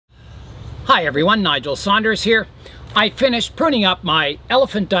Hi everyone, Nigel Saunders here. I finished pruning up my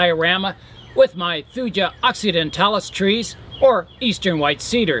elephant diorama with my Thuja occidentalis trees, or Eastern White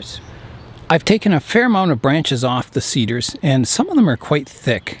Cedars. I've taken a fair amount of branches off the cedars, and some of them are quite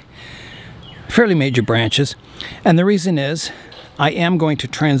thick, fairly major branches. And the reason is, I am going to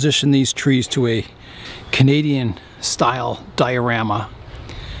transition these trees to a Canadian style diorama,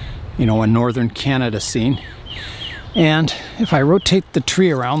 you know, a northern Canada scene. And if I rotate the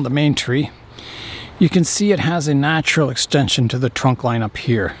tree around, the main tree, you can see it has a natural extension to the trunk line up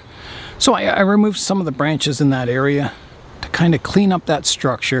here. So I removed some of the branches in that area to kind of clean up that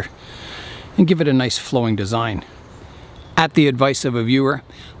structure and give it a nice flowing design. At the advice of a viewer,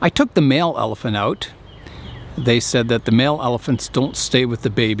 I took the male elephant out. They said that the male elephants don't stay with the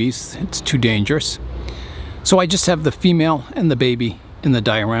babies, it's too dangerous. So I just have the female and the baby in the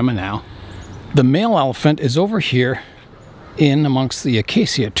diorama now. The male elephant is over here in amongst the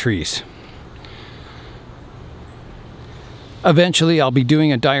acacia trees. Eventually I'll be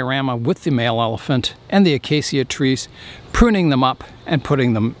doing a diorama with the male elephant and the acacia trees, pruning them up and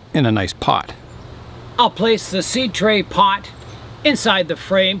putting them in a nice pot. I'll place the seed tray pot inside the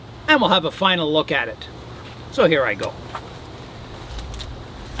frame and we'll have a final look at it. So here I go.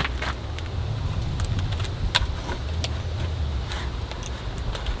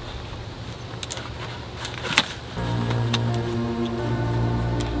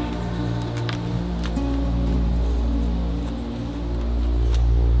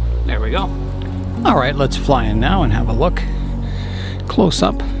 There we go. All right, let's fly in now and have a look close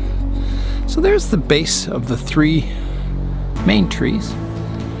up. So there's the base of the three main trees.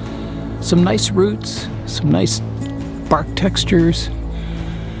 Some nice roots, some nice bark textures,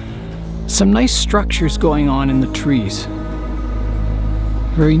 some nice structures going on in the trees.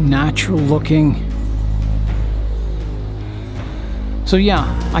 Very natural looking. So yeah,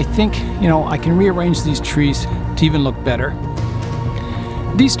 I think, you know, I can rearrange these trees to even look better.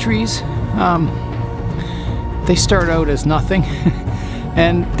 These trees, they start out as nothing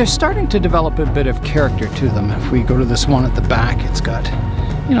and they're starting to develop a bit of character to them. If we go to this one at the back, it's got,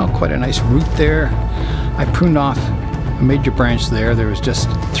 you know, quite a nice root there. I pruned off a major branch there. There was just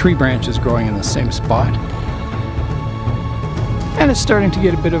 3 branches growing in the same spot. And it's starting to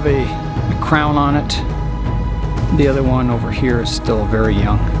get a bit of a crown on it. The other one over here is still very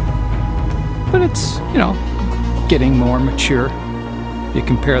young. But it's, you know, getting more mature. You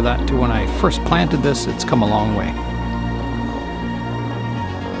compare that to when I first planted this, it's come a long way.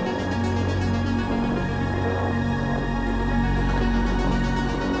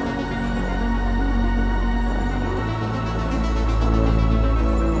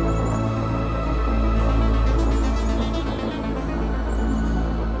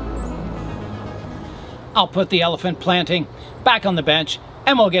 I'll put the elephant planting back on the bench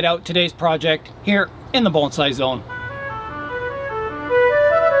and we'll get out today's project here in the bonsai zone.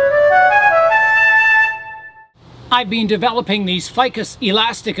 I've been developing these Ficus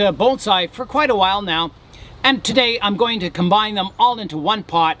elastica bonsai for quite a while now, and today I'm going to combine them all into one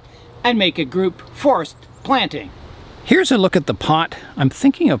pot and make a group forest planting. Here's a look at the pot I'm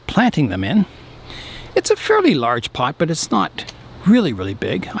thinking of planting them in. It's a fairly large pot, but it's not really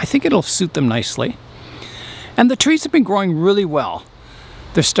big. I think it'll suit them nicely. And the trees have been growing really well.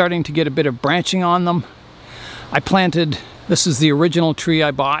 They're starting to get a bit of branching on them. I planted, this is the original tree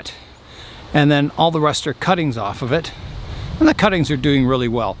I bought, and then all the rest are cuttings off of it, and the cuttings are doing really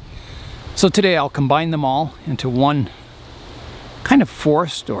well. So today I'll combine them all into one kind of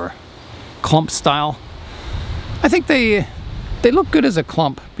forest or clump style. I think they look good as a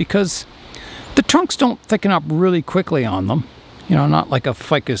clump because the trunks don't thicken up really quickly on them, you know, not like a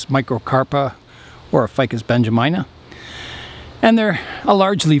Ficus microcarpa or a Ficus benjamina. And they're a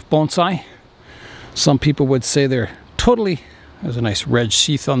large leaf bonsai. Some people would say they're totally, there's a nice red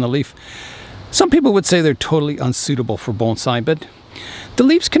sheath on the leaf. Some people would say they're totally unsuitable for bonsai, but the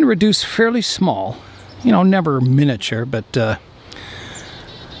leaves can reduce fairly small, you know, never miniature, but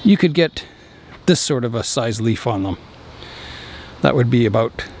you could get this sort of a size leaf on them. That would be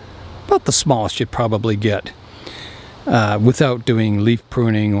about the smallest you'd probably get without doing leaf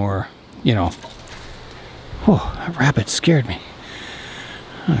pruning or, you know. Oh, a rabbit scared me.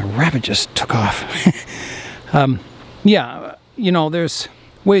 A rabbit just took off. Yeah, you know, there's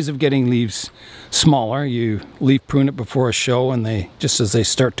ways of getting leaves smaller. You leaf prune it before a show, and they, just as they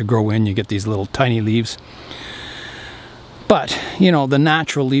start to grow in, you get these little tiny leaves. But, you know, the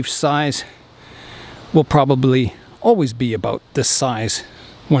natural leaf size will probably always be about this size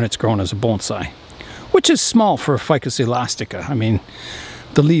when it's grown as a bonsai, which is small for a Ficus elastica. I mean,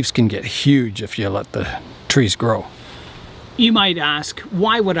 the leaves can get huge if you let the trees grow. You might ask,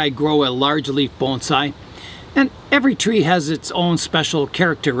 why would I grow a large leaf bonsai? And every tree has its own special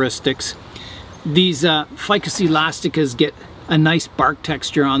characteristics. These Ficus elasticas get a nice bark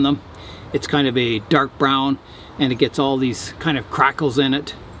texture on them. It's kind of a dark brown, and it gets all these kind of crackles in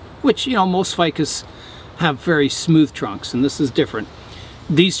it, which, you know, most ficus have very smooth trunks, and this is different.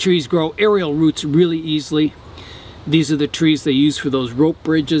 These trees grow aerial roots really easily. These are the trees they use for those rope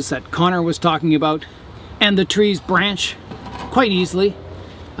bridges that Connor was talking about. And the trees branch quite easily.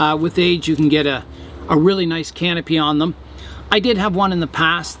 With age, you can get a really nice canopy on them. I did have one in the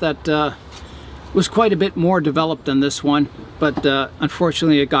past that was quite a bit more developed than this one, but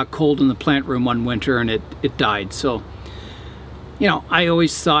unfortunately it got cold in the plant room one winter and it died. So, you know, I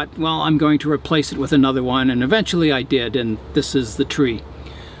always thought, well, I'm going to replace it with another one, and eventually I did, and this is the tree.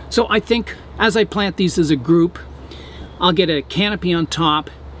 So I think as I plant these as a group, I'll get a canopy on top,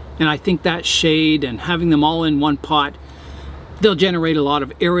 and I think that shade and having them all in one pot, they'll generate a lot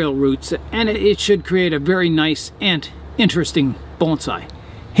of aerial roots, and it should create a very nice and interesting bonsai.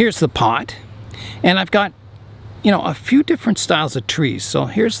 Here's the pot, and I've got, you know, a few different styles of trees. So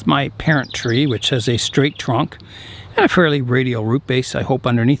here's my parent tree, which has a straight trunk and a fairly radial root base, I hope,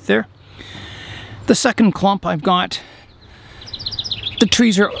 underneath there. The second clump I've got, the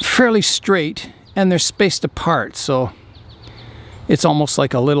trees are fairly straight and they're spaced apart, so it's almost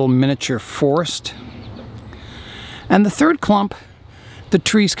like a little miniature forest. And the third clump, the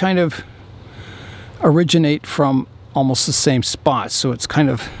trees kind of originate from almost the same spot, so it's kind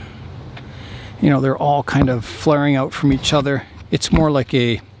of, you know, they're all kind of flaring out from each other. It's more like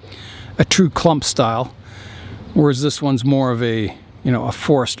a true clump style, whereas this one's more of a, you know, a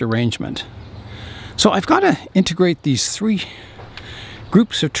forest arrangement. So I've got to integrate these three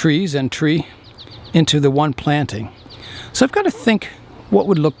groups of trees and tree into the one planting. So I've got to think what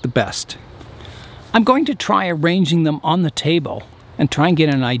would look the best. I'm going to try arranging them on the table and try and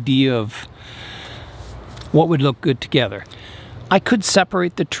get an idea of what would look good together. I could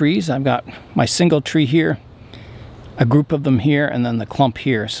separate the trees. I've got my single tree here, a group of them here, and then the clump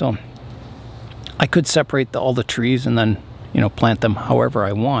here. So I could separate all the trees and then, you know, plant them however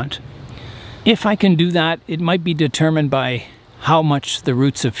I want. If I can do that, it might be determined by how much the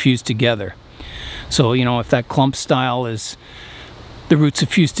roots have fused together. So, you know, if that clump style is, the roots have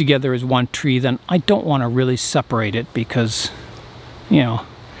fused together as one tree, then I don't want to really separate it because, you know,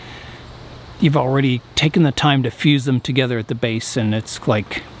 you've already taken the time to fuse them together at the base, and it's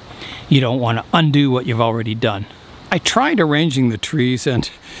like you don't want to undo what you've already done. I tried arranging the trees, and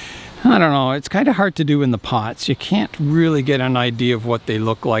I don't know, it's kind of hard to do in the pots. You can't really get an idea of what they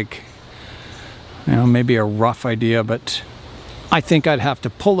look like. You know, maybe a rough idea, but I think I'd have to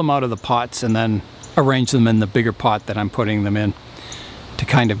pull them out of the pots and then arrange them in the bigger pot that I'm putting them in to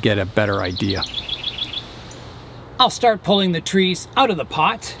kind of get a better idea. I'll start pulling the trees out of the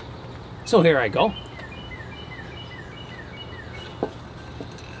pot. So here I go.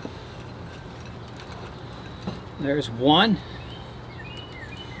 There's one.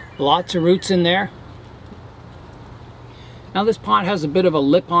 Lots of roots in there. Now this pot has a bit of a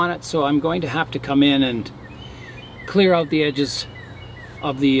lip on it, so I'm going to have to come in and clear out the edges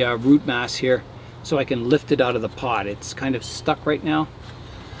of the root mass here so I can lift it out of the pot. It's kind of stuck right now.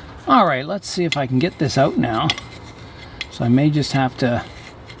 All right, let's see if I can get this out now. So I may just have to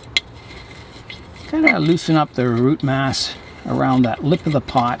kind of loosen up the root mass around that lip of the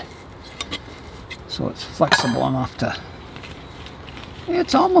pot so it's flexible enough to,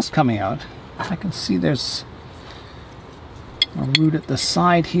 it's almost coming out. I can see there's a root at the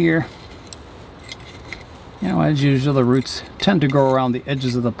side here. You know, as usual, the roots tend to grow around the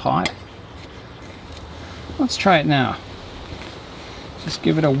edges of the pot. Let's try it now. Just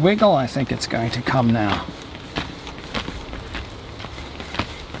give it a wiggle. I think it's going to come now.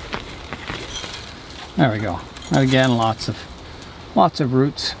 There we go. Again, lots of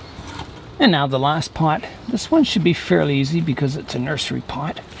roots. And now the last pot. This one should be fairly easy because it's a nursery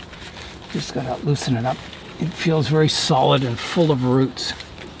pot. Just gotta loosen it up. It feels very solid and full of roots.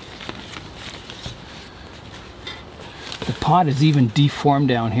 The pot is even deformed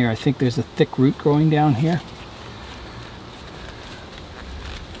down here. I think there's a thick root growing down here.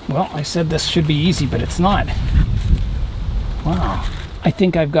 Well, I said this should be easy, but it's not. Wow. I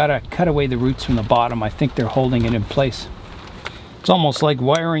think I've got to cut away the roots from the bottom. I think they're holding it in place. It's almost like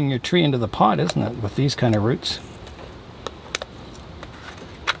wiring your tree into the pot, isn't it, with these kind of roots?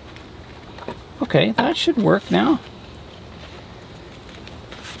 Okay, that should work now.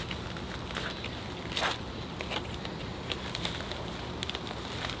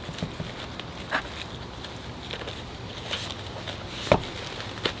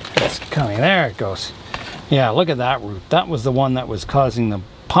 It's coming. There it goes. Yeah, look at that root. That was the one that was causing the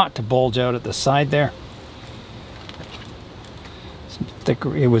pot to bulge out at the side there.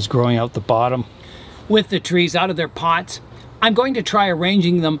 It was growing out the bottom. With the trees out of their pots, I'm going to try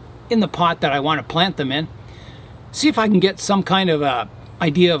arranging them in the pot that I want to plant them in. See if I can get some kind of a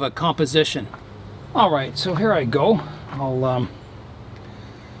idea of a composition. All right, so here I go. I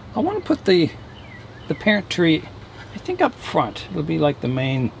want to put the parent tree, I think, up front. It'll be like the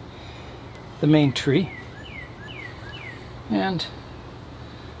main tree. And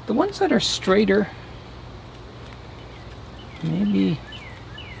the ones that are straighter, maybe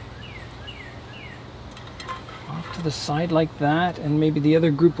off to the side like that, and maybe the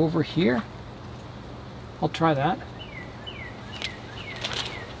other group over here. I'll try that.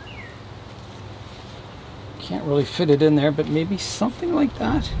 Can't really fit it in there, but maybe something like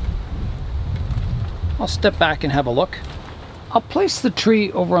that. I'll step back and have a look. I'll place the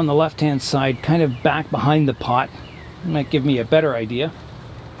tree over on the left-hand side, kind of back behind the pot. It might give me a better idea.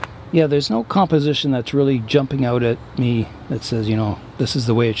 Yeah, there's no composition that's really jumping out at me that says, you know, this is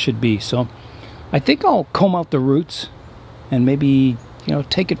the way it should be. So I think I'll comb out the roots and maybe, you know,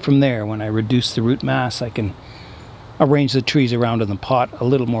 take it from there. When I reduce the root mass, I can arrange the trees around in the pot a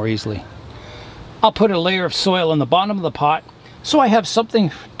little more easily. I'll put a layer of soil on the bottom of the pot so I have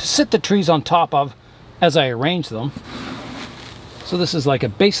something to sit the trees on top of as I arrange them. So this is like a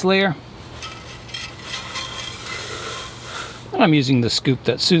base layer. And I'm using the scoop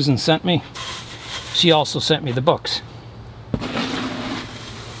that Susan sent me. She also sent me the books.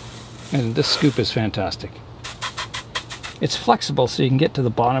 And this scoop is fantastic. It's flexible, so you can get to the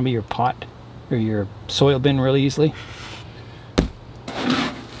bottom of your pot or your soil bin really easily.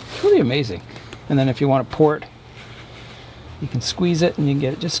 It's really amazing. And then if you want to pour it, you can squeeze it and you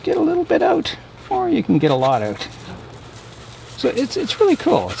can just get a little bit out, or you can get a lot out. So it's really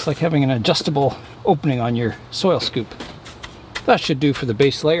cool. It's like having an adjustable opening on your soil scoop. That should do for the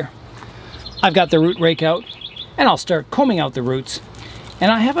base layer. I've got the root rake out, and I'll start combing out the roots.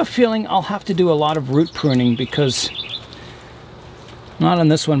 And I have a feeling I'll have to do a lot of root pruning because, not on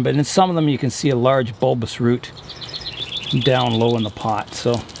this one, but in some of them you can see a large bulbous root down low in the pot.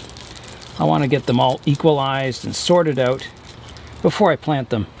 So I want to get them all equalized and sorted out before I plant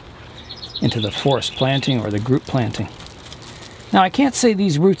them into the forest planting or the group planting. Now I can't say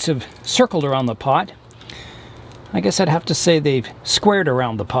these roots have circled around the pot. I guess I'd have to say they've squared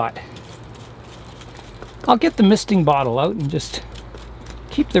around the pot. I'll get the misting bottle out and just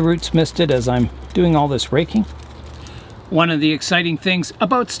keep the roots misted as I'm doing all this raking. One of the exciting things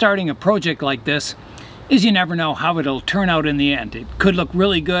about starting a project like this is you never know how it'll turn out in the end. It could look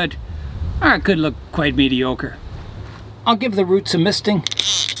really good, or it could look quite mediocre. I'll give the roots a misting.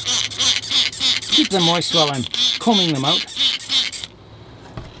 Keep them moist while I'm combing them out.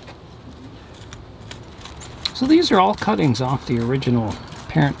 So these are all cuttings off the original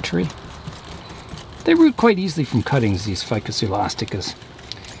parent tree. They root quite easily from cuttings, these Ficus elasticas.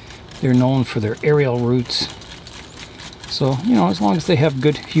 They're known for their aerial roots. So, you know, as long as they have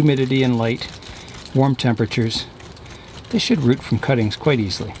good humidity and light, warm temperatures, they should root from cuttings quite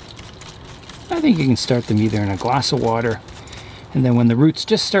easily. I think you can start them either in a glass of water, and then when the roots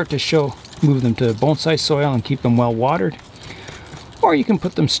just start to show, move them to bonsai soil and keep them well watered. Or you can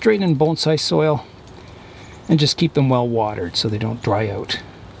put them straight in bonsai soil and just keep them well watered so they don't dry out.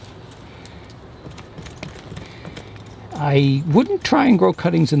 I wouldn't try and grow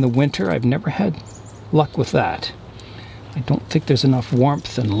cuttings in the winter. I've never had luck with that. I don't think there's enough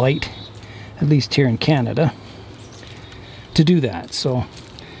warmth and light, at least here in Canada, to do that. So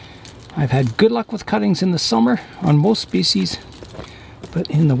I've had good luck with cuttings in the summer on most species, but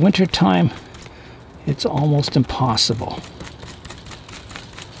in the winter time it's almost impossible,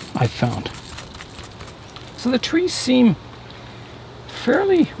 I've found. So the trees seem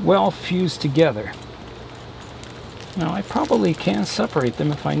fairly well fused together. Now I probably can separate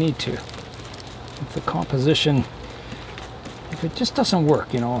them if I need to. If the composition, if it just doesn't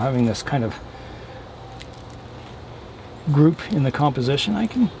work, you know, having this kind of group in the composition, I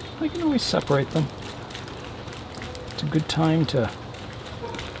can always separate them. It's a good time to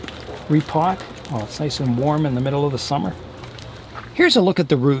repot while it's nice and warm in the middle of the summer. Here's a look at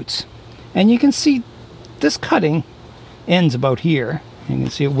the roots, and you can see this cutting ends about here. You can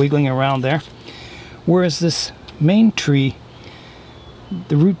see it wiggling around there, whereas this main tree,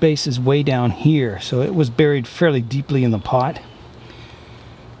 the root base is way down here, so it was buried fairly deeply in the pot.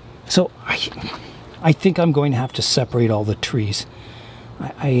 So I think I'm going to have to separate all the trees.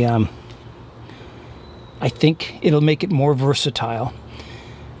 I think it'll make it more versatile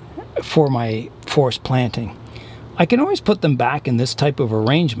for my forest planting. I can always put them back in this type of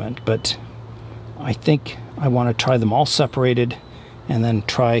arrangement, but I think I want to try them all separated and then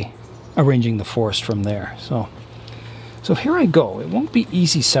try arranging the forest from there. So here I go. It won't be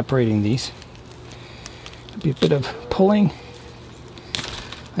easy separating these. It'll be a bit of pulling.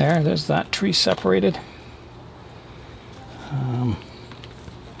 There's that tree separated.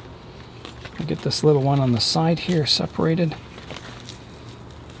 I'll get this little one on the side here separated.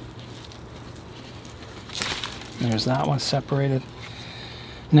 There's that one separated.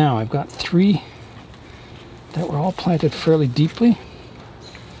 Now I've got 3 that were all planted fairly deeply,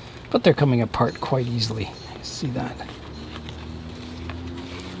 but they're coming apart quite easily. See that?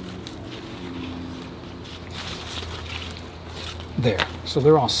 There, so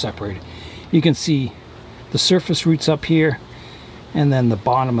they're all separated. You can see the surface roots up here, and then the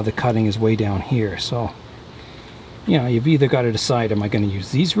bottom of the cutting is way down here. So, you know, you've either got to decide, am I going to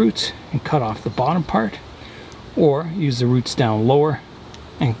use these roots and cut off the bottom part, or use the roots down lower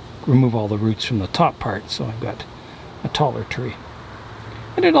and remove all the roots from the top part, so I've got a taller tree.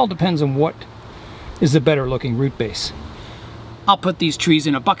 And it all depends on what is the better looking root base. I'll put these trees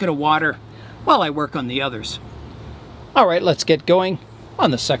in a bucket of water while I work on the others. All right, let's get going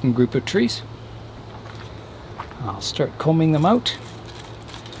on the second group of trees. I'll start combing them out.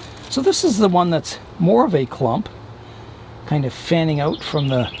 So this is the one that's more of a clump, kind of fanning out from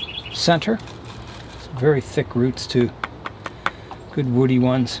the center. Some very thick roots too, good woody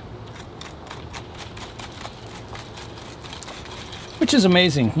ones. Which is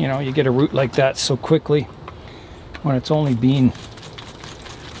amazing, you know, you get a root like that so quickly when it's only been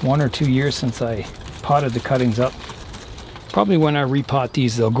 1 or 2 years since I potted the cuttings up. Probably when I repot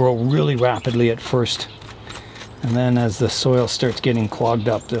these, they'll grow really rapidly at first, and then as the soil starts getting clogged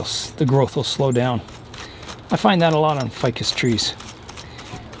up, the growth will slow down. I find that a lot on ficus trees.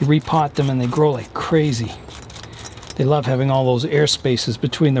 You repot them and they grow like crazy. They love having all those air spaces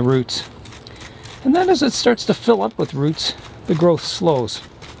between the roots. And then as it starts to fill up with roots, the growth slows.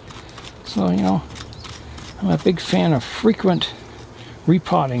 So, you know, I'm a big fan of frequent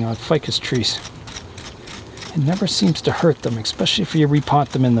repotting on ficus trees. It never seems to hurt them, especially if you repot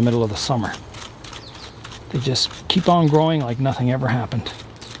them in the middle of the summer. They just keep on growing like nothing ever happened.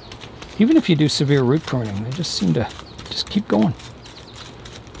 Even if you do severe root pruning, they just seem to just keep going.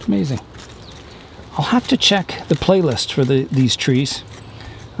 It's amazing. I'll have to check the playlist for these trees.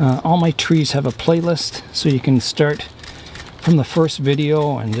 All my trees have a playlist, so you can start from the first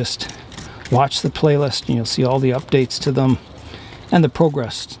video and just watch the playlist, and you'll see all the updates to them and the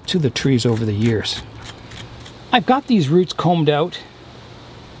progress to the trees over the years. I've got these roots combed out,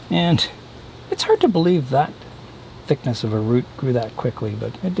 and it's hard to believe that thickness of a root grew that quickly,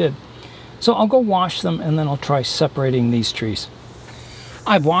 but it did. So I'll go wash them, and then I'll try separating these trees.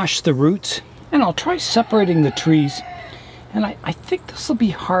 I've washed the roots, and I'll try separating the trees, and I think this will be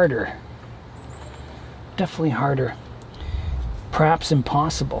harder. Definitely harder. Perhaps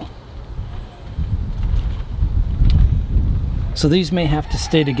impossible. So these may have to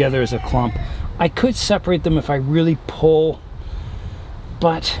stay together as a clump. I could separate them if I really pull,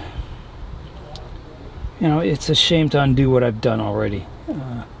 but you know, it's a shame to undo what I've done already.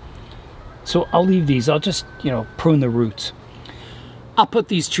 So I'll leave these. I'll just, you know, prune the roots. I'll put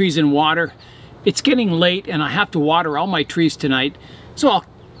these trees in water. It's getting late and I have to water all my trees tonight, so I'll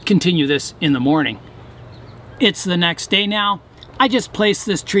continue this in the morning. It's the next day now. I just placed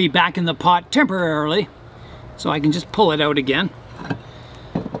this tree back in the pot temporarily, so I can just pull it out again.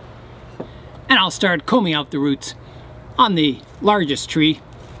 And I'll start combing out the roots on the largest tree.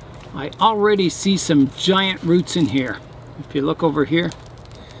 I already see some giant roots in here. If you look over here,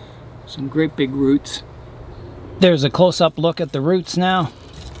 some great big roots. There's a close-up look at the roots now.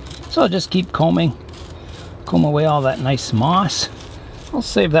 So I'll just keep combing. Comb away all that nice moss. I'll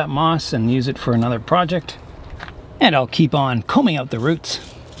save that moss and use it for another project. And I'll keep on combing out the roots.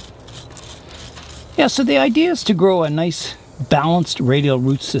 Yeah, so the idea is to grow a nice balanced radial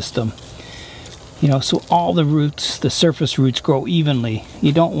root system. You know, so all the roots, the surface roots, grow evenly.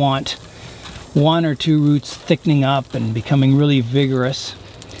 You don't want 1 or 2 roots thickening up and becoming really vigorous.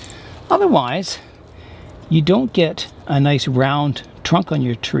 Otherwise, you don't get a nice round trunk on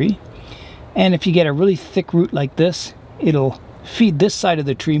your tree. And if you get a really thick root like this, it'll feed this side of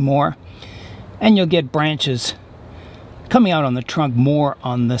the tree more, and you'll get branches coming out on the trunk more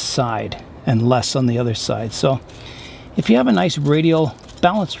on this side and less on the other side. So if you have a nice radial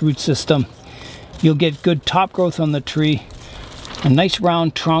balanced root system, you'll get good top growth on the tree, a nice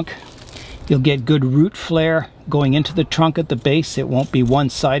round trunk. You'll get good root flare going into the trunk at the base. It won't be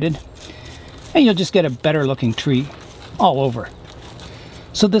one-sided, and you'll just get a better looking tree all over.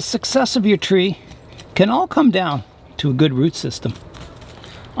 So the success of your tree can all come down to a good root system.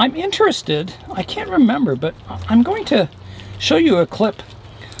 I'm interested, I can't remember, but I'm going to show you a clip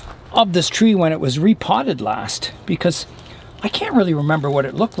of this tree when it was repotted last, because I can't really remember what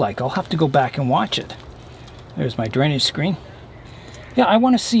it looked like. I'll have to go back and watch it. There's my drainage screen. Yeah, I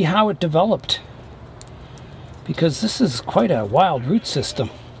want to see how it developed, because this is quite a wild root system,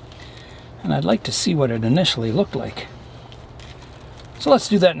 and I'd like to see what it initially looked like. So let's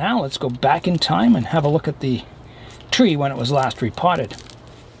do that now. Let's go back in time and have a look at the tree when it was last repotted.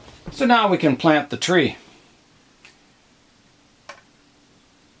 So now we can plant the tree.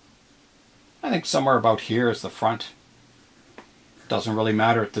 I think somewhere about here is the front. Doesn't really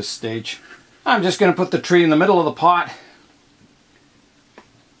matter at this stage. I'm just going to put the tree in the middle of the pot,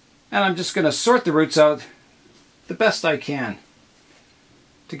 and I'm just going to sort the roots out the best I can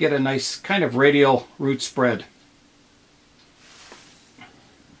to get a nice kind of radial root spread.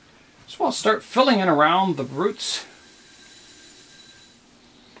 So I'll start filling in around the roots.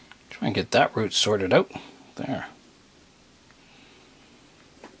 Try and get that root sorted out. There.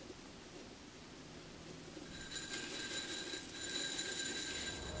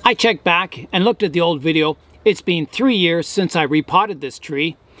 I checked back and looked at the old video. It's been 3 years since I repotted this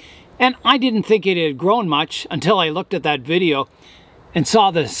tree, and I didn't think it had grown much until I looked at that video and saw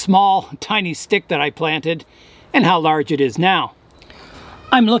the small, tiny stick that I planted and how large it is now.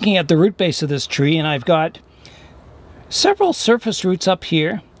 I'm looking at the root base of this tree, and I've got several surface roots up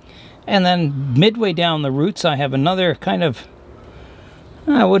here, and then midway down the roots I have another kind of,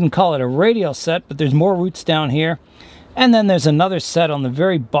 I wouldn't call it a radial set, but there's more roots down here. And then there's another set on the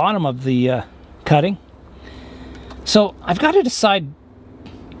very bottom of the cutting. So I've got to decide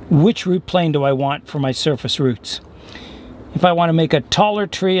which root plane do I want for my surface roots. If I want to make a taller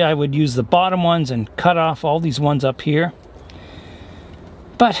tree, I would use the bottom ones and cut off all these ones up here.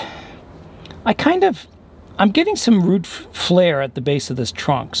 But I'm getting some root flare at the base of this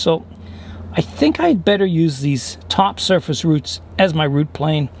trunk. So I think I'd better use these top surface roots as my root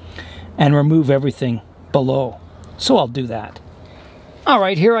plane and remove everything below. So I'll do that. All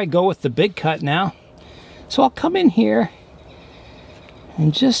right, here I go with the big cut now. So I'll come in here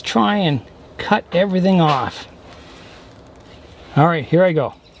and just try and cut everything off. All right, here I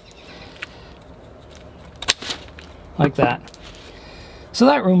go. Like that. So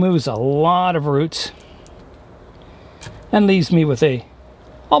that removes a lot of roots and leaves me with a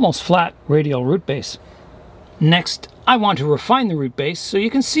almost flat radial root base. Next, I want to refine the root base. So you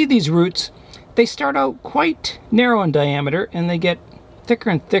can see these roots, they start out quite narrow in diameter and they get thicker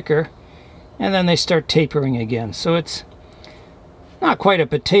and thicker, and then they start tapering again. So it's not quite a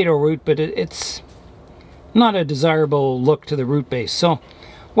potato root, but it's not a desirable look to the root base. So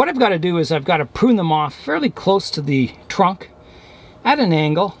what I've got to do is I've got to prune them off fairly close to the trunk at an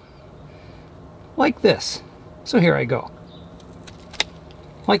angle like this. So here I go.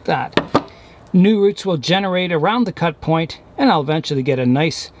 Like that. New roots will generate around the cut point, and I'll eventually get a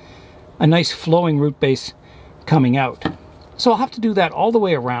nice flowing root base coming out. So I'll have to do that all the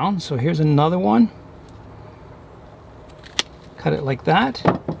way around. So here's another one. Cut it like that.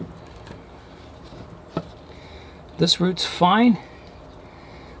 This root's fine.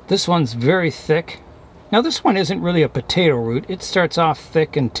 This one's very thick. Now this one isn't really a potato root. It starts off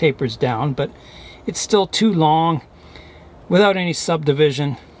thick and tapers down, but it's still too long without any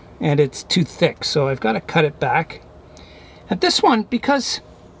subdivision, and it's too thick. So I've got to cut it back. And this one, because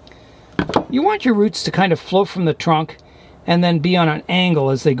you want your roots to kind of flow from the trunk and then be on an angle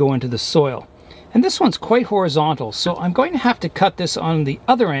as they go into the soil. And this one's quite horizontal, so I'm going to have to cut this on the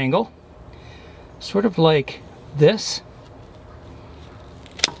other angle, sort of like this,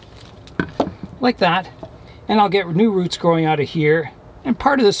 like that, and I'll get new roots growing out of here, and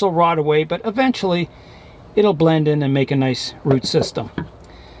part of this will rot away, but eventually it'll blend in and make a nice root system.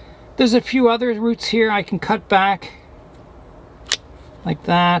 There's a few other roots here I can cut back, like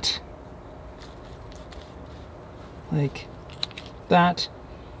that, like that,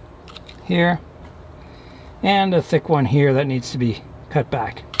 here, and a thick one here that needs to be cut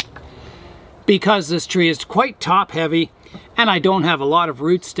back. Because this tree is quite top heavy and I don't have a lot of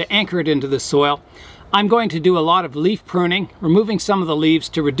roots to anchor it into the soil, I'm going to do a lot of leaf pruning, removing some of the leaves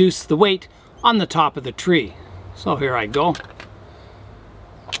to reduce the weight on the top of the tree. So here I go.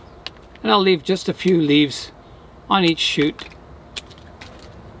 And I'll leave just a few leaves on each shoot.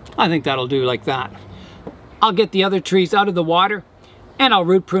 I think that'll do like that. I'll get the other trees out of the water and I'll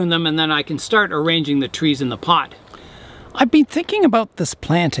root prune them, and then I can start arranging the trees in the pot. I've been thinking about this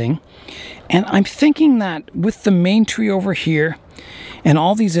planting, and I'm thinking that with the main tree over here and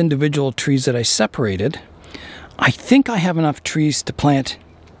all these individual trees that I separated, I think I have enough trees to plant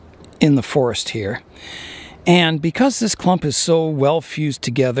in the forest here. And because this clump is so well fused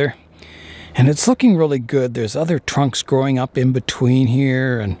together, and it's looking really good, there's other trunks growing up in between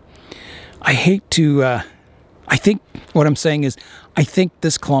here, and I hate to, I think what I'm saying is, I think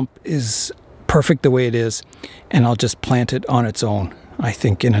this clump is perfect the way it is, and I'll just plant it on its own, I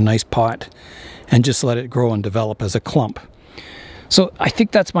think, in a nice pot, and just let it grow and develop as a clump. So I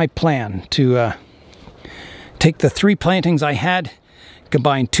think that's my plan, to take the 3 plantings I had,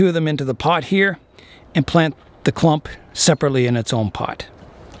 combine 2 of them into the pot here, and plant the clump separately in its own pot.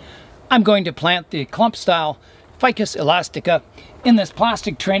 I'm going to plant the clump style Ficus elastica in this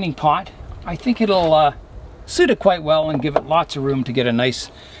plastic training pot. I think it'll suit it quite well and give it lots of room to get a nice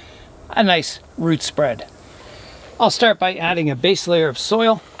root spread. I'll start by adding a base layer of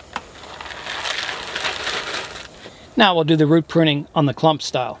soil. Now we'll do the root pruning on the clump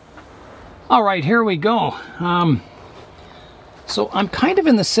style. All right, here we go. So I'm kind of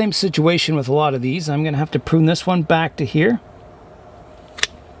in the same situation with a lot of these. I'm going to have to prune this one back to here,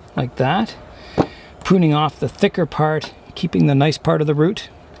 like that. Pruning off the thicker part, keeping the nice part of the root.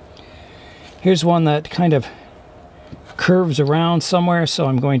 Here's one that kind of curves around somewhere, so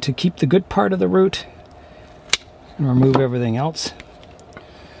I'm going to keep the good part of the root and remove everything else,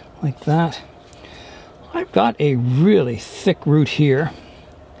 like that. I've got a really thick root here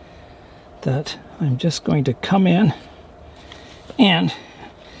that I'm just going to come in and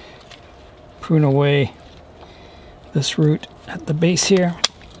prune away this root at the base here,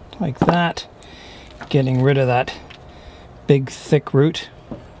 like that, getting rid of that big thick root.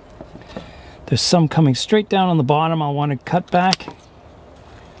 There's some coming straight down on the bottom I'll want to cut back,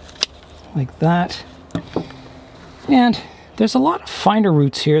 like that. And there's a lot of finer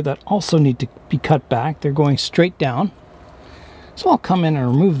roots here that also need to be cut back. They're going straight down. So I'll come in and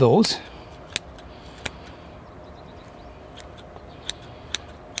remove those.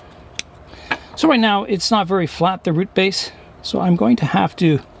 So right now it's not very flat, the root base, so I'm going to have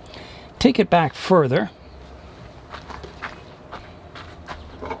to take it back further.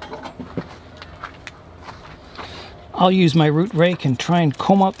 I'll use my root rake and try and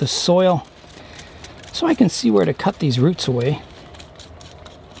comb out the soil so I can see where to cut these roots away.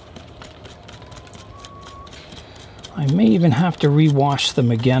 I may even have to rewash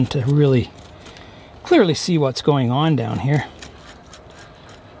them again to really clearly see what's going on down here.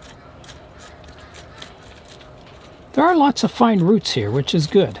 There are lots of fine roots here, which is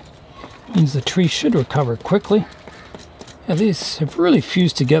good. It means the tree should recover quickly. Yeah, these have really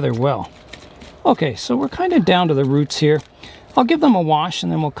fused together well. Okay, so we're kind of down to the roots here. I'll give them a wash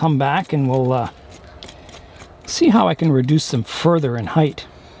and then we'll come back and we'll see how I can reduce them further in height.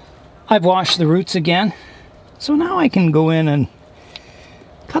 I've washed the roots again, so now I can go in and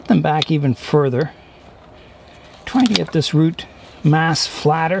cut them back even further, trying to get this root mass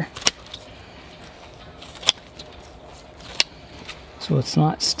flatter so it's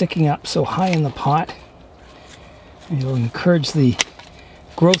not sticking up so high in the pot. It'll encourage the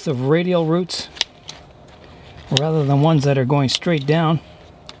growth of radial roots rather than ones that are going straight down.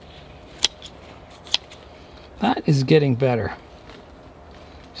 That is getting better.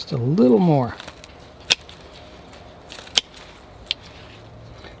 Just a little more.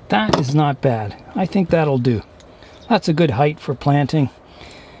 That is not bad. I think that'll do. That's a good height for planting.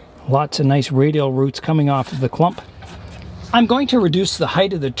 Lots of nice radial roots coming off of the clump. I'm going to reduce the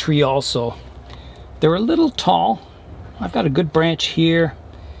height of the tree also. They're a little tall. I've got a good branch here.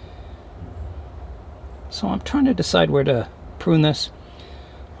 So I'm trying to decide where to prune this.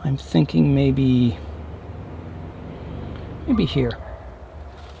 I'm thinking maybe here.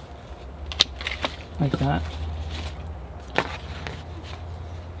 Like that.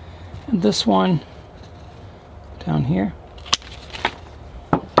 And this one down here.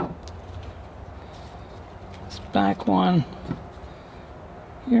 This back one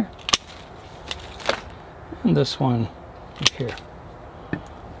here. And this one here.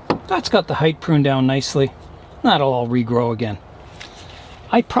 That's got the height pruned down nicely. That'll all regrow again.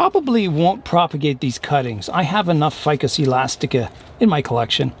 I probably won't propagate these cuttings. I have enough Ficus elastica in my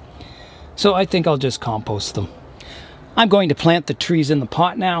collection, so I think I'll just compost them. I'm going to plant the trees in the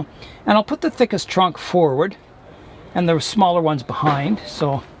pot now, and I'll put the thickest trunk forward and the smaller ones behind.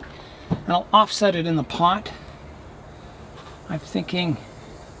 So, and I'll offset it in the pot. I'm thinking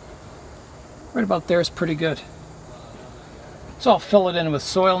right about there is pretty good. So I'll fill it in with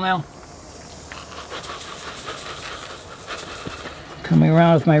soil now. Coming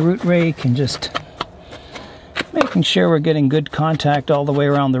around with my root rake and just making sure we're getting good contact all the way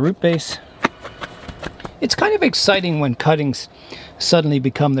around the root base. It's kind of exciting when cuttings suddenly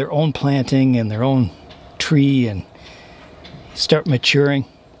become their own planting and their own tree and start maturing.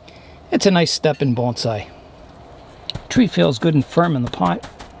 It's a nice step in bonsai. Tree feels good and firm in the pot.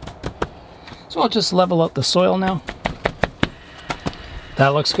 So I'll just level out the soil now. That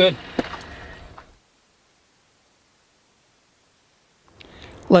looks good.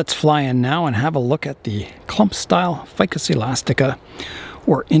 Let's fly in now and have a look at the clump style Ficus elastica,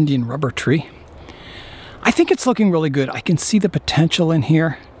 or Indian rubber tree. I think it's looking really good. I can see the potential in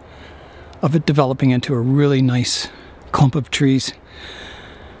here of it developing into a really nice clump of trees.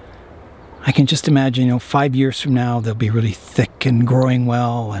 I can just imagine, 5 years from now they'll be really thick and growing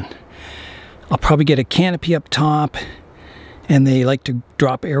well, and I'll probably get a canopy up top, and they like to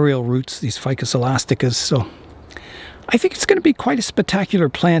drop aerial roots, these Ficus elasticas, so I think it's going to be quite a spectacular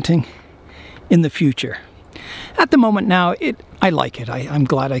planting in the future. At the moment now, I like it. I'm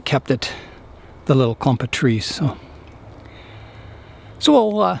glad I kept it, the little clump of trees. So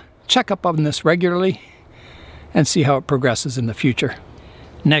we'll check up on this regularly and see how it progresses in the future.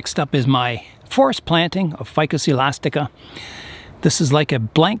 Next up is my forest planting of Ficus elastica. This is like a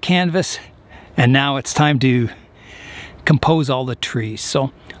blank canvas, and now it's time to compose all the trees.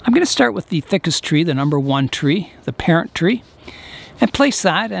 So I'm going to start with the thickest tree, the number 1 tree, the parent tree, and place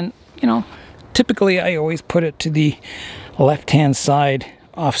that. And typically I always put it to the left-hand side,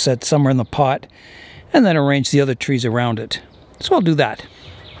 offset somewhere in the pot, and then arrange the other trees around it. So I'll do that.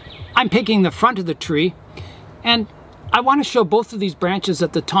 I'm picking the front of the tree, and I want to show both of these branches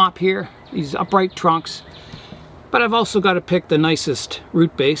at the top here, these upright trunks, but I've also got to pick the nicest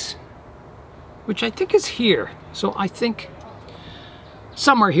root base, which I think is here. So I think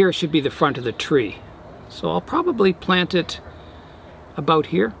somewhere here should be the front of the tree. So I'll probably plant it about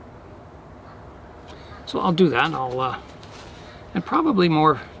here. So I'll do that. And probably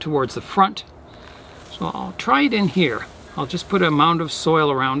more towards the front. So I'll try it in here. I'll just put a mound of soil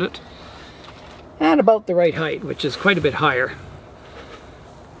around it at about the right height, which is quite a bit higher.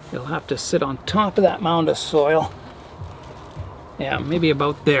 You'll have to sit on top of that mound of soil. Yeah, maybe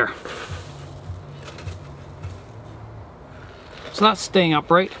about there. So that's staying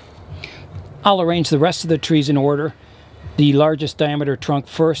upright. I'll arrange the rest of the trees in order. The largest diameter trunk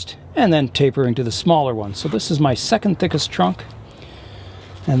first, and then tapering to the smaller one. So this is my second thickest trunk.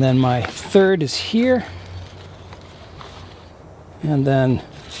 And then my third is here. And then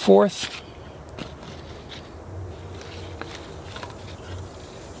fourth.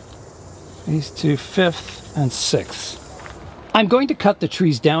 These two, fifth and sixth. I'm going to cut the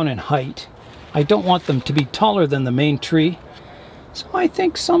trees down in height. I don't want them to be taller than the main tree. So I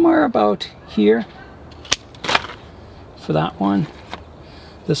think somewhere about here for that one.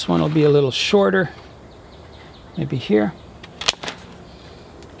 This one will be a little shorter, maybe here.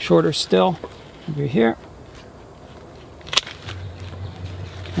 Shorter still, maybe here.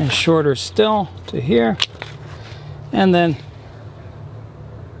 And shorter still to here. And then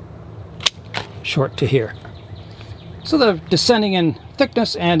short to here. So they're descending in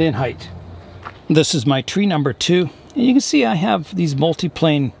thickness and in height. This is my tree number 2. And you can see I have these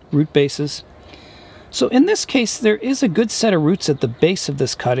multi-plane root bases. So in this case, there is a good set of roots at the base of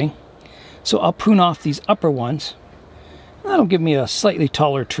this cutting. So I'll prune off these upper ones. That'll give me a slightly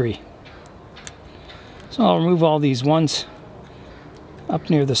taller tree. So I'll remove all these ones up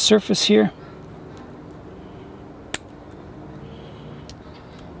near the surface here.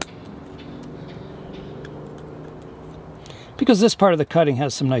 Because this part of the cutting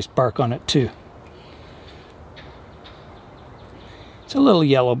has some nice bark on it too. It's a little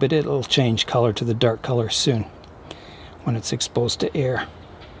yellow, but it'll change color to the dark color soon when it's exposed to air.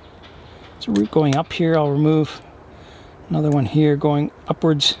 There's a root going up here, I'll remove. Another one here going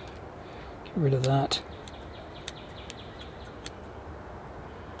upwards. Get rid of that.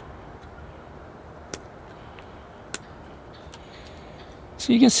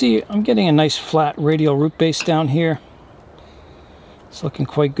 So you can see I'm getting a nice flat radial root base down here. It's looking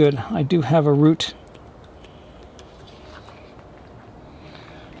quite good. I do have a root.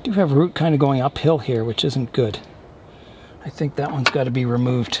 Kind of going uphill here, which isn't good. I think that one's got to be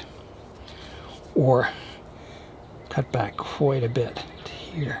removed or cut back quite a bit to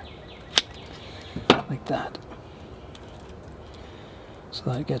here, like that. So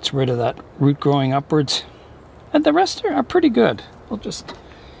that gets rid of that root growing upwards. And the rest are pretty good. We'll just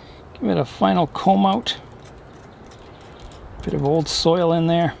give it a final comb out. Bit of old soil in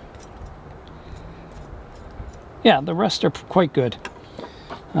there. Yeah, the rest are quite good.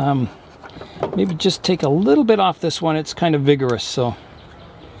 Maybe just take a little bit off this one. It's kind of vigorous, so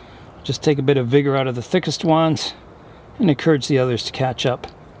just take a bit of vigor out of the thickest ones and encourage the others to catch up.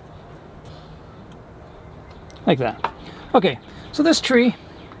 Like that. Okay, so this tree,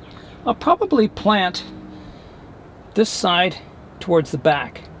 I'll probably plant this side towards the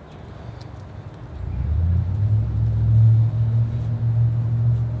back.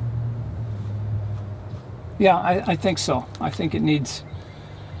 Yeah, I think so. I think it needs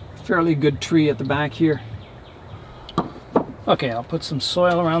a fairly good tree at the back here. Okay, I'll put some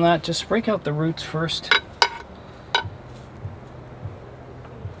soil around that. Just break out the roots first.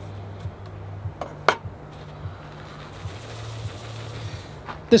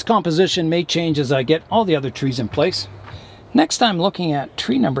 This composition may change as I get all the other trees in place. Next I'm looking at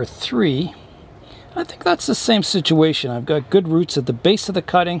tree number 3. I think that's the same situation. I've got good roots at the base of the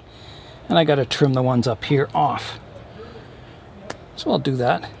cutting, and I got to trim the ones up here off. So I'll do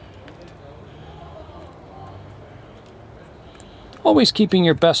that. Always keeping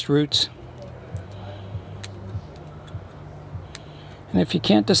your best roots. And if you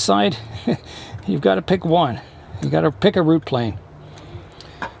can't decide, you've got to pick one. You've got to pick a root plane.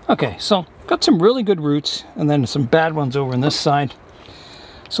 Okay, so got some really good roots and then some bad ones over on this side.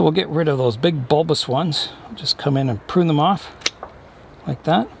 So we'll get rid of those big bulbous ones. I'll just come in and prune them off like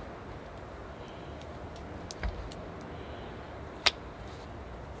that.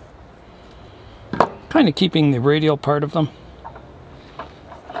 Kind of keeping the radial part of them.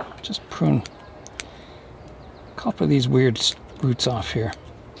 Just prune a couple of these weird roots off here.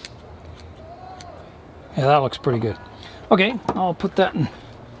 Yeah, that looks pretty good. Okay, I'll put that in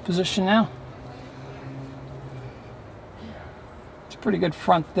position now. It's a pretty good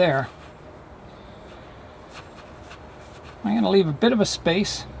front there. I'm going to leave a bit of a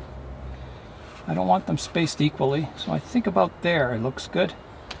space. I don't want them spaced equally, so I think about there it looks good.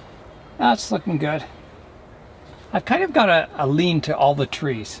 That's looking good. I've kind of got a lean to all the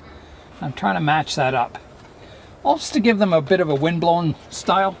trees. I'm trying to match that up. Also to give them a bit of a windblown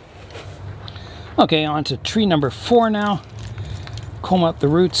style. Okay, on to tree number 4 now. Comb out the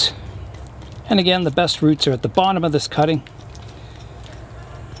roots. And again, the best roots are at the bottom of this cutting.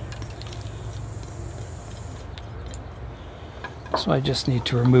 So I just need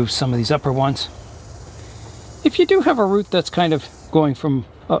to remove some of these upper ones. If you do have a root that's kind of going from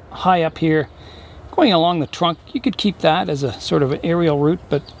high up here, going along the trunk, you could keep that as a sort of an aerial root,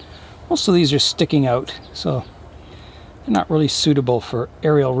 but most of these are sticking out, so they're not really suitable for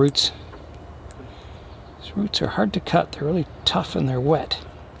aerial roots. These roots are hard to cut. They're really tough and they're wet.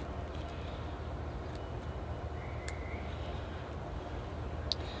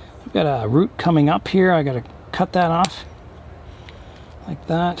 I've got a root coming up here. I got to cut that off like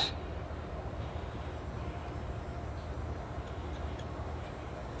that.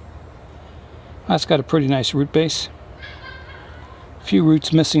 That's got a pretty nice root base. A few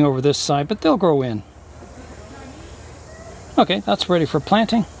roots missing over this side, but they'll grow in. Okay, that's ready for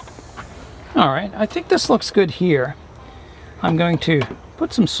planting. All right, I think this looks good here. I'm going to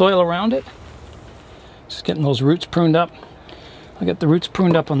put some soil around it. Just getting those roots pruned up. I'll get the roots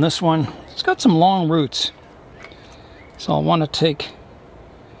pruned up on this one. It's got some long roots, so I'll want to take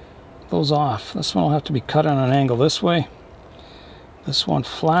those off. This one will have to be cut on an angle this way. This one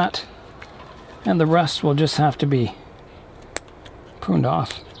flat. And the rest will just have to be pruned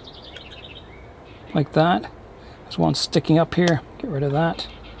off like that. There's one sticking up here. Get rid of that.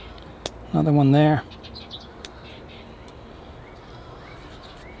 Another one there.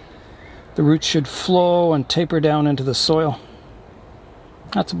 The roots should flow and taper down into the soil.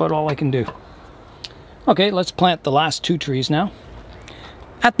 That's about all I can do. Okay, let's plant the last 2 trees now.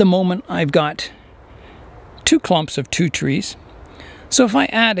 At the moment, I've got 2 clumps of 2 trees. So if I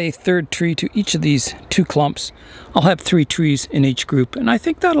add a 3rd tree to each of these 2 clumps, I'll have 3 trees in each group, and I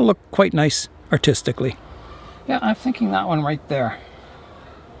think that'll look quite nice artistically. Yeah, I'm thinking that one right there.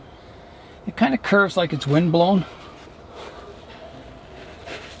 It kind of curves like it's windblown.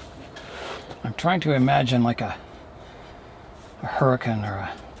 I'm trying to imagine like a hurricane or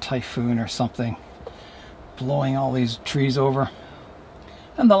a typhoon or something blowing all these trees over.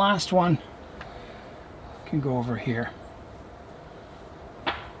 And the last one can go over here.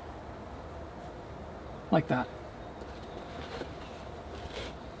 Like that.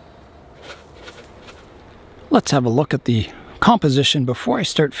 Let's have a look at the composition before I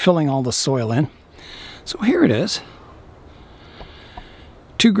start filling all the soil in. So here it is.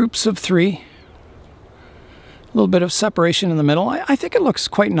 2 groups of 3. A little bit of separation in the middle. I think it looks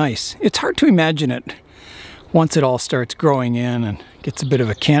quite nice. It's hard to imagine it once it all starts growing in and gets a bit of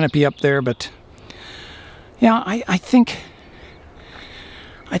a canopy up there, but yeah, I think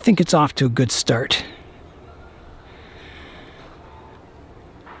it's off to a good start.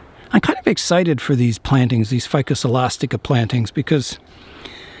 I'm kind of excited for these plantings, these Ficus elastica plantings, because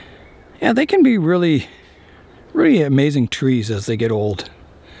yeah, they can be really amazing trees as they get old.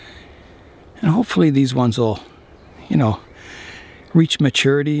 And hopefully these ones will, you know, reach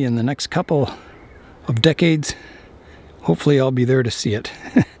maturity in the next couple of decades. Hopefully I'll be there to see it.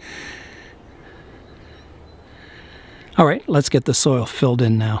 All right, let's get the soil filled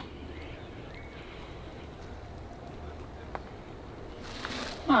in now.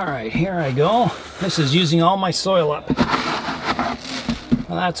 All right, here I go. This is using all my soil up.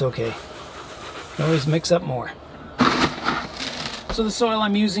 Well, that's okay. Can always mix up more. So the soil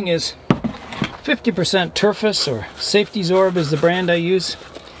I'm using is 50% Turfus, or Safety Zorb is the brand I use,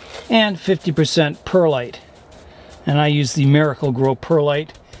 and 50% perlite. And I use the Miracle Grow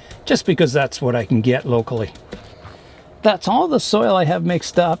perlite just because that's what I can get locally. That's all the soil I have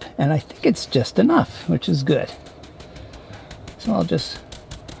mixed up, and I think it's just enough, which is good. So I'll just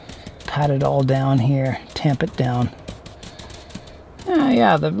pat it all down here, tamp it down.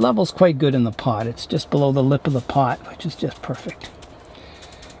 Yeah, the level's quite good in the pot. It's just below the lip of the pot, which is just perfect.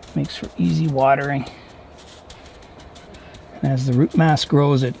 Makes for easy watering. And as the root mass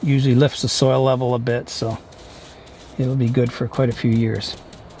grows, it usually lifts the soil level a bit, so it'll be good for quite a few years.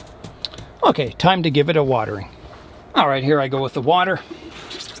 Okay, time to give it a watering. All right, here I go with the water.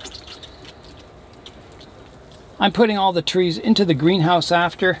 I'm putting all the trees into the greenhouse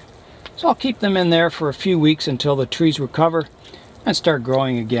after, so I'll keep them in there for a few weeks until the trees recover and start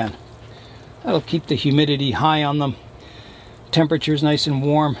growing again. That'll keep the humidity high on them, temperature's nice and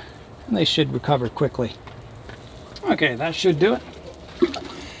warm, and they should recover quickly. Okay, that should do it.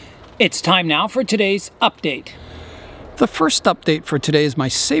 It's time now for today's update. The first update for today is my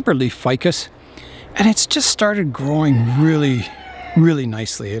saberleaf ficus, and it's just started growing really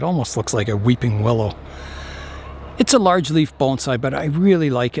nicely. It almost looks like a weeping willow. It's a large leaf bonsai, but I really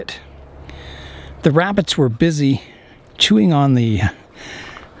like it. The rabbits were busy chewing on the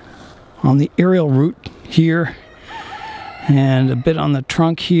aerial root here, and a bit on the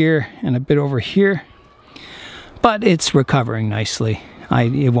trunk here, and a bit over here. But it's recovering nicely.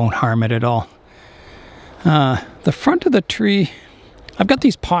 It won't harm it at all. The front of the tree, I've got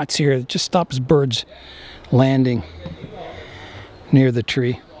these pots here that just stops birds landing near the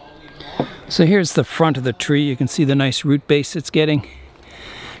tree. So here's the front of the tree. You can see the nice root base it's getting.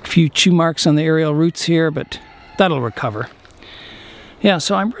 A few chew marks on the aerial roots here, but that'll recover. Yeah,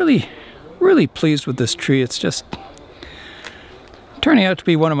 so I'm really pleased with this tree. It's just turning out to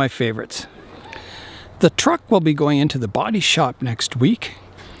be one of my favorites. The truck will be going into the body shop next week.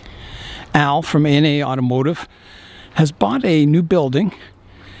 Al from A&A Automotive has bought a new building,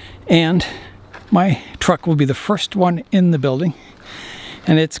 and my truck will be the first one in the building,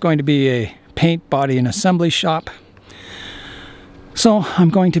 and it's going to be a paint, body, and assembly shop. So I'm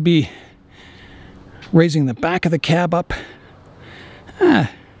going to be raising the back of the cab up a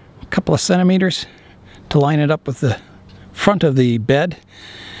couple of centimeters to line it up with the front of the bed,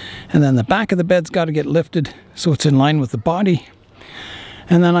 and then the back of the bed's got to get lifted so it's in line with the body,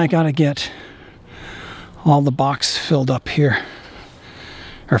 and then I got to get all the box filled up here,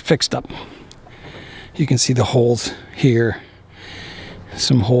 or fixed up. You can see the holes here,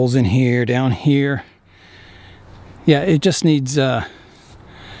 some holes in here, down here. Yeah, it just needs a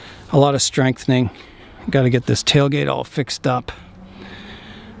lot of strengthening. Got to get this tailgate all fixed up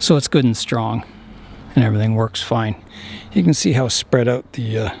so it's good and strong and everything works fine. You can see how spread out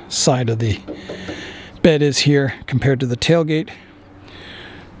the side of the bed is here compared to the tailgate.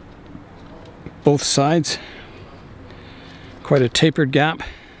 Both sides, quite a tapered gap.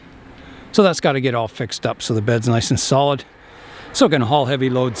 So that's got to get all fixed up so the bed's nice and solid, so it can haul heavy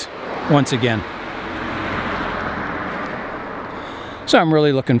loads once again. So I'm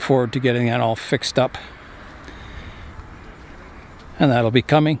really looking forward to getting that all fixed up. And that'll be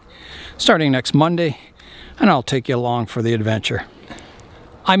coming starting next Monday, and I'll take you along for the adventure.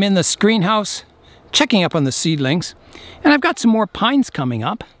 I'm in the greenhouse checking up on the seedlings, and I've got some more pines coming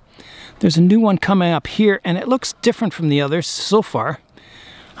up. There's a new one coming up here, and it looks different from the others so far.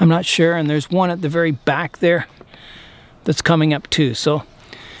 I'm not sure, and there's one at the very back there that's coming up too. So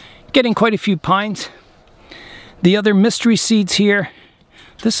getting quite a few pines. The other mystery seeds here,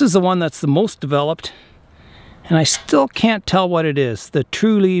 this is the one that's the most developed, and I still can't tell what it is. The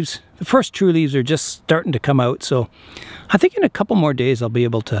true leaves, the first true leaves are just starting to come out, so I think in a couple more days I'll be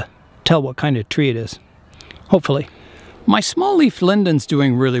able to tell what kind of tree it is, hopefully. My small leaf linden's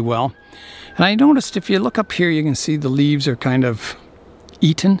doing really well, and I noticed if you look up here you can see the leaves are kind of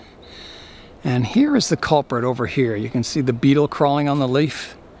eaten, and here is the culprit over here. You can see the beetle crawling on the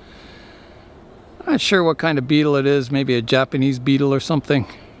leaf. Not sure what kind of beetle it is, maybe a Japanese beetle or something,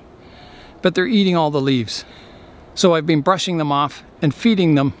 but they're eating all the leaves. So I've been brushing them off and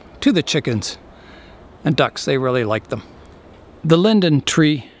feeding them to the chickens and ducks. They really like them. The linden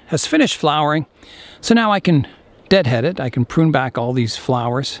tree has finished flowering, so now I can deadhead it. I can prune back all these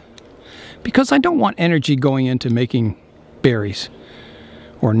flowers because I don't want energy going into making berries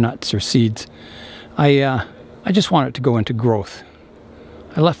or nuts or seeds. I I just want it to go into growth.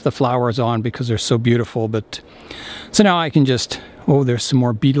 I left the flowers on because they're so beautiful, but so now I can just, oh, there's some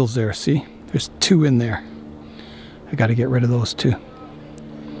more beetles there, see? There's 2 in there. I got to get rid of those 2.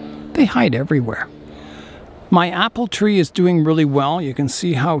 They hide everywhere. My apple tree is doing really well. You can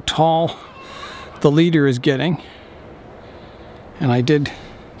see how tall the leader is getting. And I did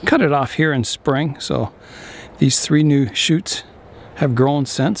cut it off here in spring, so these 3 new shoots have grown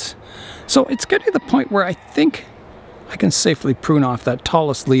since. So it's getting to the point where I think I can safely prune off that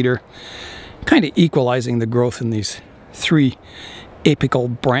tallest leader, kind of equalizing the growth in these 3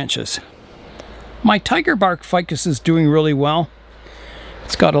 apical branches. My tiger bark ficus is doing really well.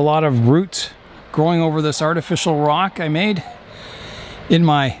 It's got a lot of roots growing over this artificial rock I made in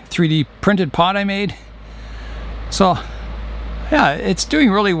my 3D printed pot I made. So yeah, it's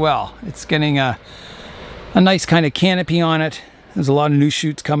doing really well. It's getting a nice kind of canopy on it. There's a lot of new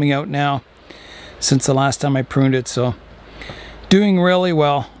shoots coming out now since the last time I pruned it, so doing really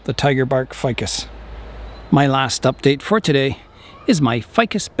well, the tiger bark ficus. My last update for today is my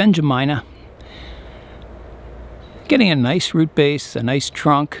Ficus benjamina. Getting a nice root base, a nice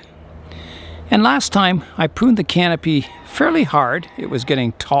trunk. And last time I pruned the canopy fairly hard. It was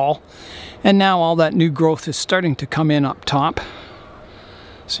getting tall, and now all that new growth is starting to come in up top.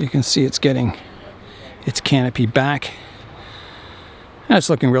 So you can see it's getting its canopy back. And it's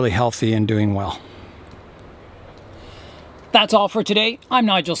looking really healthy and doing well. That's all for today. I'm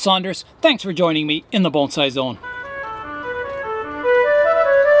Nigel Saunders. Thanks for joining me in the Bonsai Zone.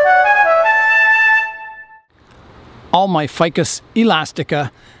 All my Ficus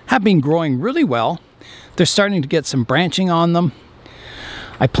elastica have been growing really well. They're starting to get some branching on them.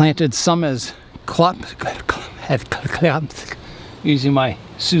 I planted some as clumps, using my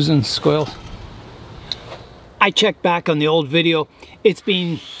Susan squirrel. I checked back on the old video. It's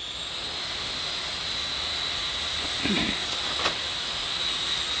been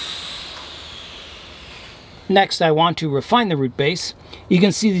next I want to refine the root base. You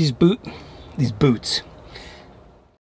can see these boots.